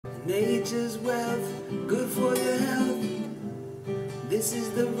Nature's wealth, good for your health. This is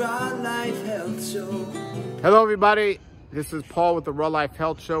the Raw Life Health Show. Hello everybody, this is Paul with the Raw Life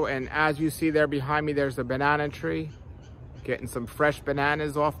Health Show, and as you see there behind me, there's a banana tree. Getting some fresh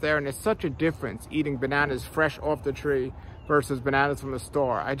bananas off there, and there's such a difference eating bananas fresh off the tree versus bananas from the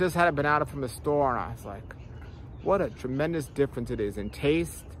store. I just had a banana from the store and I was like, what a tremendous difference it is in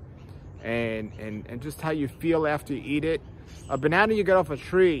taste and just how you feel after you eat it. A banana you get off a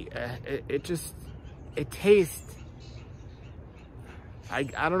tree, it tastes, I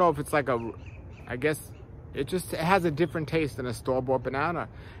don't know if it's like I guess it has a different taste than a store-bought banana.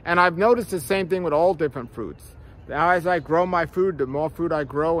 And I've noticed the same thing with all different fruits. Now as I grow my food, the more food I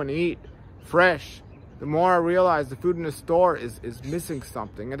grow and eat fresh, the more I realize the food in the store is missing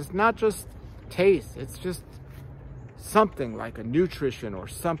something. And it's not just taste, it's just something like a nutrition or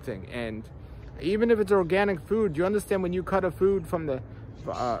something. And even if it's organic food, you understand when you cut a food from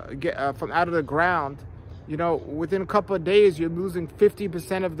from out of the ground, you know, within a couple of days you're losing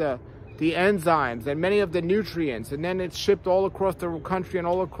 50% of the enzymes and many of the nutrients, and then it's shipped all across the country and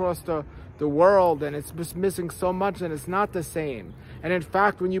all across the world, and it's just missing so much, and it's not the same. And in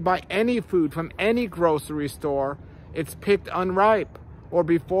fact, when you buy any food from any grocery store, it's picked unripe or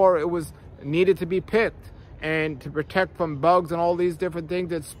before it was needed to be picked, and to protect from bugs and all these different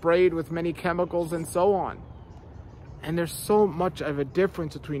things, it's sprayed with many chemicals and so on. And there's so much of a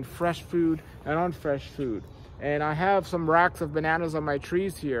difference between fresh food and unfresh food. And I have some racks of bananas on my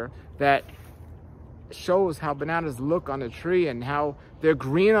trees here that shows how bananas look on the tree and how they're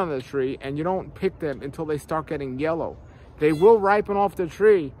green on the tree, and you don't pick them until they start getting yellow. They will ripen off the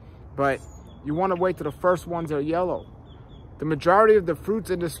tree, but you want to wait till the first ones are yellow. The majority of the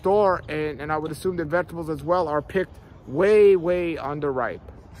fruits in the store, and I would assume the vegetables as well, are picked way, way underripe.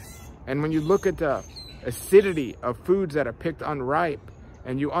 And when you look at the acidity of foods that are picked unripe,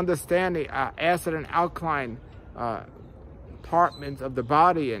 and you understand the acid and alkaline compartments of the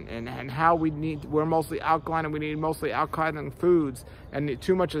body, and how we're mostly alkaline and we need mostly alkaline foods, and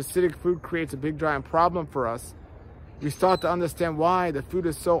too much acidic food creates a big giant problem for us, we start to understand why the food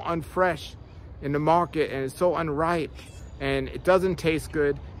is so unfresh in the market and it's so unripe, and it doesn't taste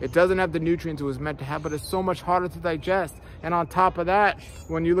good, it doesn't have the nutrients it was meant to have, but it's so much harder to digest. And on top of that,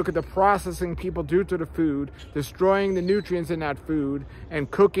 when you look at the processing people do to the food, destroying the nutrients in that food and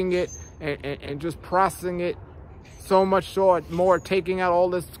cooking it and just processing it so much so more, taking out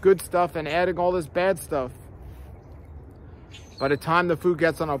all this good stuff and adding all this bad stuff. By the time the food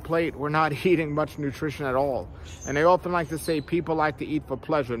gets on our plate, we're not eating much nutrition at all. And they often like to say people like to eat for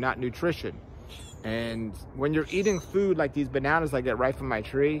pleasure, not nutrition. And when you're eating food like these bananas I get right from my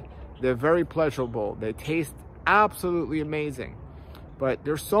tree, they're very pleasurable. They taste absolutely amazing. But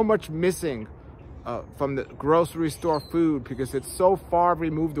there's so much missing from the grocery store food because it's so far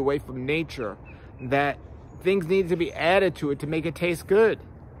removed away from nature that things need to be added to it to make it taste good.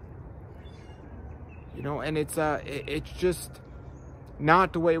 You know, and it's just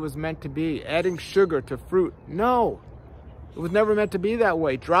not the way it was meant to be. Adding sugar to fruit, no. It was never meant to be that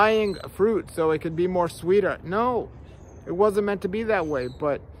way. Drying fruit so it could be more sweeter, no. It wasn't meant to be that way.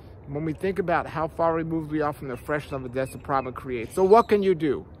 But when we think about how far removed we are from the freshness of it, that's the problem it creates. So what can you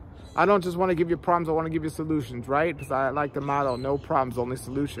do? I don't just want to give you problems, I want to give you solutions, right? Because I like the motto, no problems, only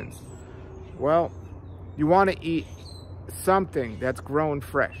solutions. Well, you want to eat something that's grown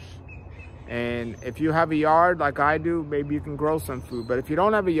fresh. And if you have a yard like I do, maybe you can grow some food. But if you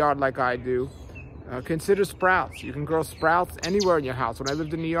don't have a yard like I do, consider sprouts. You can grow sprouts anywhere in your house. When I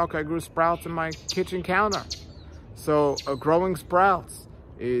lived in New York, I grew sprouts in my kitchen counter. So growing sprouts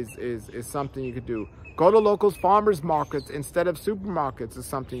is something you could do. Go to local farmers markets instead of supermarkets is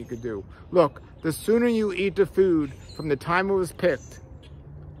something you could do. Look, the sooner you eat the food from the time it was picked,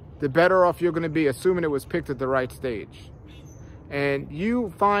 the better off you're going to be, assuming it was picked at the right stage. And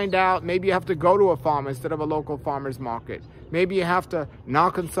you find out, maybe you have to go to a farm instead of a local farmer's market. Maybe you have to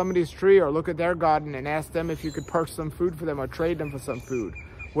knock on somebody's tree or look at their garden and ask them if you could purchase some food for them or trade them for some food.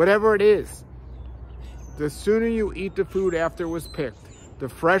 Whatever it is, the sooner you eat the food after it was picked, the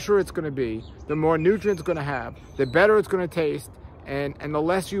fresher it's going to be, the more nutrients it's going to have, the better it's going to taste, and the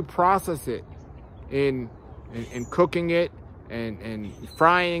less you process it in cooking it and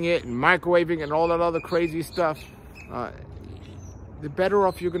frying it and microwaving and all that other crazy stuff, the better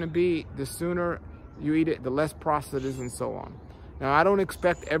off you're going to be. The sooner you eat it, the less processed it is, and so on. Now, I don't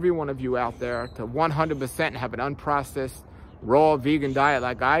expect every one of you out there to 100% have an unprocessed, raw vegan diet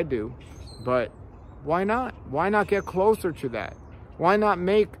like I do, but why not? Why not get closer to that? Why not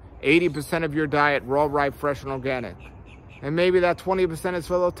make 80% of your diet raw, ripe, fresh, and organic? And maybe that 20% is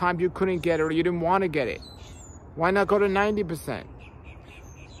for those times you couldn't get it or you didn't want to get it. Why not go to 90%?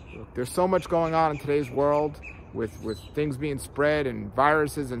 Look, there's so much going on in today's world with things being spread and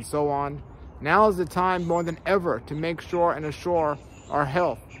viruses and so on. Now is the time more than ever to make sure and assure our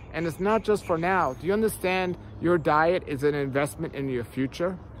health. And it's not just for now. Do you understand your diet is an investment in your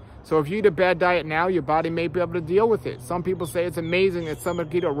future? So if you eat a bad diet now, your body may be able to deal with it. Some people say it's amazing that somebody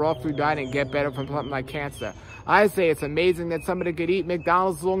could eat a raw food diet and get better from something like cancer. I say it's amazing that somebody could eat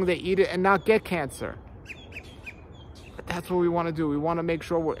McDonald's as long as they eat it and not get cancer. But that's what we want to do. We want to make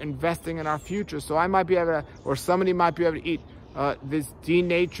sure we're investing in our future. So I might be able to, or somebody might be able to eat this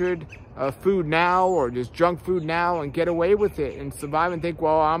denatured food now, or this junk food now, and get away with it and survive and think,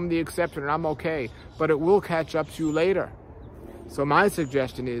 well, I'm the exception and I'm okay. But it will catch up to you later. So my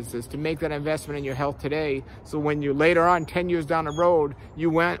suggestion is to make that investment in your health today, so when you later on, 10 years down the road, you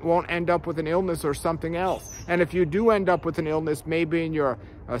won't end up with an illness or something else. And if you do end up with an illness, maybe in your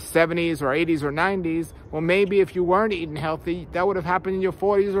 70s or 80s or 90s, well, maybe if you weren't eating healthy, that would have happened in your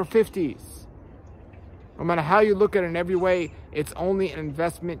 40s or 50s. No matter how you look at it in every way, it's only an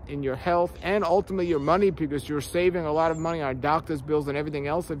investment in your health and ultimately your money, because you're saving a lot of money on doctor's bills and everything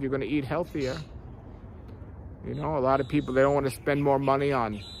else if you're going to eat healthier. You know, a lot of people, they don't want to spend more money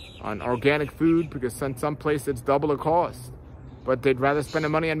on organic food because in some place it's double the cost. But they'd rather spend the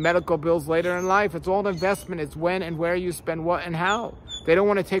money on medical bills later in life. It's all an investment. It's when and where you spend what and how. They don't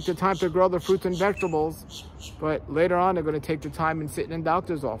want to take the time to grow the fruits and vegetables, but later on they're going to take the time and sitting in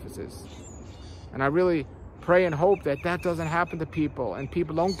doctor's offices. And I really pray and hope that that doesn't happen to people and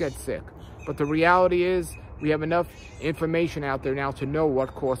people don't get sick. But the reality is we have enough information out there now to know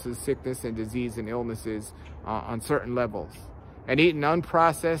what causes sickness and disease and illnesses on certain levels. And eating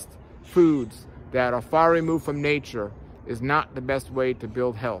unprocessed foods that are far removed from nature is not the best way to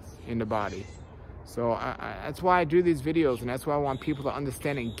build health in the body. So that's why I do these videos, and that's why I want people to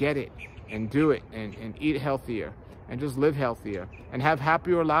understand and get it and do it and eat healthier and just live healthier and have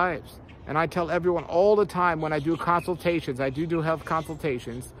happier lives. And I tell everyone all the time when I do consultations, I do health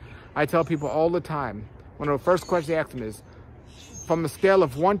consultations, I tell people all the time, one of the first questions they ask them is, from a scale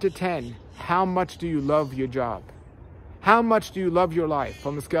of 1 to 10, how much do you love your job? How much do you love your life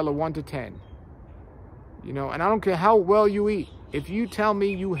from a scale of 1 to 10? You know, and I don't care how well you eat. If you tell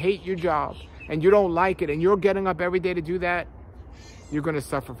me you hate your job and you don't like it and you're getting up every day to do that, you're going to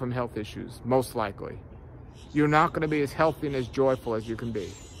suffer from health issues, most likely. You're not going to be as healthy and as joyful as you can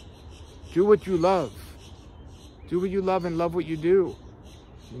be. Do what you love. Do what you love and love what you do.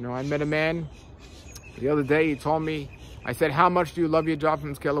 You know, I met a man the other day. He told me, I said, how much do you love your job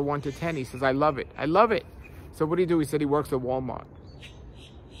from a scale of 1 to 10? He says, I love it. I love it. So what do you do? He said he works at Walmart.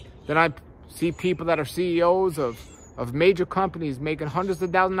 Then I see people that are CEOs of major companies making hundreds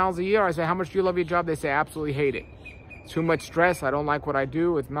of thousands of dollars a year. I say, how much do you love your job? They say, I absolutely hate it. Too much stress. I don't like what I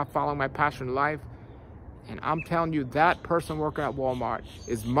do. It's not following my passion in life. And I'm telling you, that person working at Walmart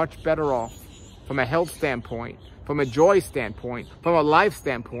is much better off from a health standpoint, from a joy standpoint, from a life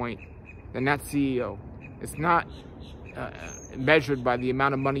standpoint, than that CEO. It's not measured by the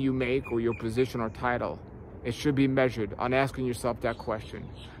amount of money you make or your position or title. It should be measured on asking yourself that question.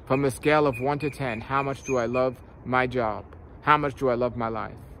 From a scale of 1 to 10, how much do I love my job? How much do I love my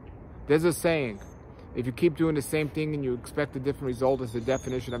life? There's a saying, if you keep doing the same thing and you expect a different result, it's the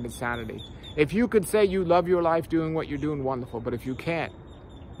definition of insanity. If you could say you love your life doing what you're doing, wonderful. But if you can't,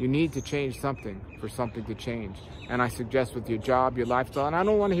 you need to change something for something to change. And I suggest with your job, your lifestyle, and I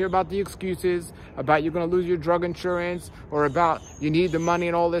don't want to hear about the excuses about you're going to lose your drug insurance or about you need the money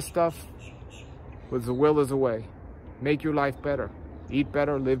and all this stuff. With the will is a way. Make your life better. Eat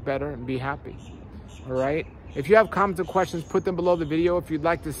better, live better, and be happy. All right? If you have comments or questions, put them below the video. If you'd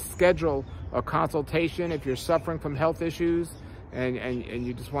like to schedule a consultation, if you're suffering from health issues and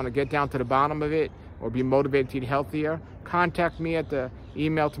you just want to get down to the bottom of it or be motivated to eat healthier, contact me at the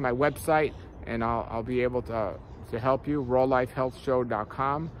email to my website, and I'll be able to help you,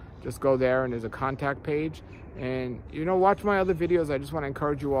 rawlifehealthshow.com. Just go there and there's a contact page. And, you know, watch my other videos. I just want to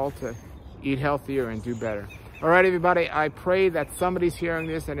encourage you all to eat healthier and do better. All right, everybody, I pray that somebody's hearing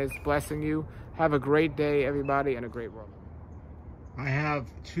this and it's blessing you. Have a great day, everybody, and a great world. I have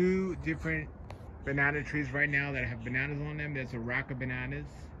 2 different banana trees right now that have bananas on them. There's a rack of bananas.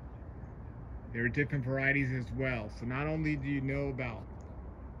 There are different varieties as well. So not only do you know about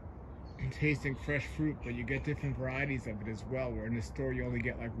tasting fresh fruit, but you get different varieties of it as well, where in the store you only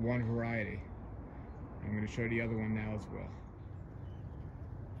get like 1 variety. I'm going to show you the other one now as well.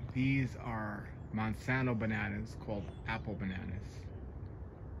 These are Monsanto bananas called apple bananas,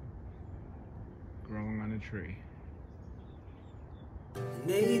 growing on a tree.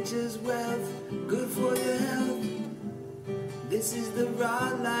 Nature's wealth, good for your health. This is the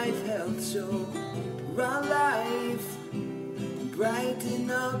Raw Life Health Show. Raw Life,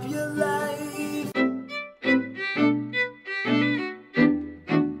 brighten up your life.